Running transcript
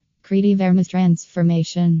Kriti Verma's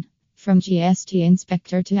transformation. From GST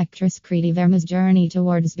inspector to actress, Kriti Verma's journey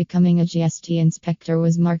towards becoming a GST inspector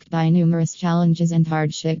was marked by numerous challenges and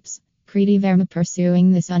hardships. Kriti Verma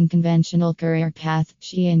pursuing this unconventional career path,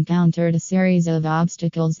 she encountered a series of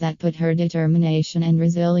obstacles that put her determination and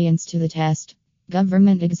resilience to the test.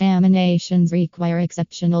 Government examinations require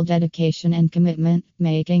exceptional dedication and commitment,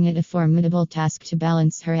 making it a formidable task to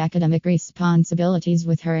balance her academic responsibilities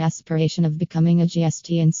with her aspiration of becoming a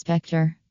GST inspector.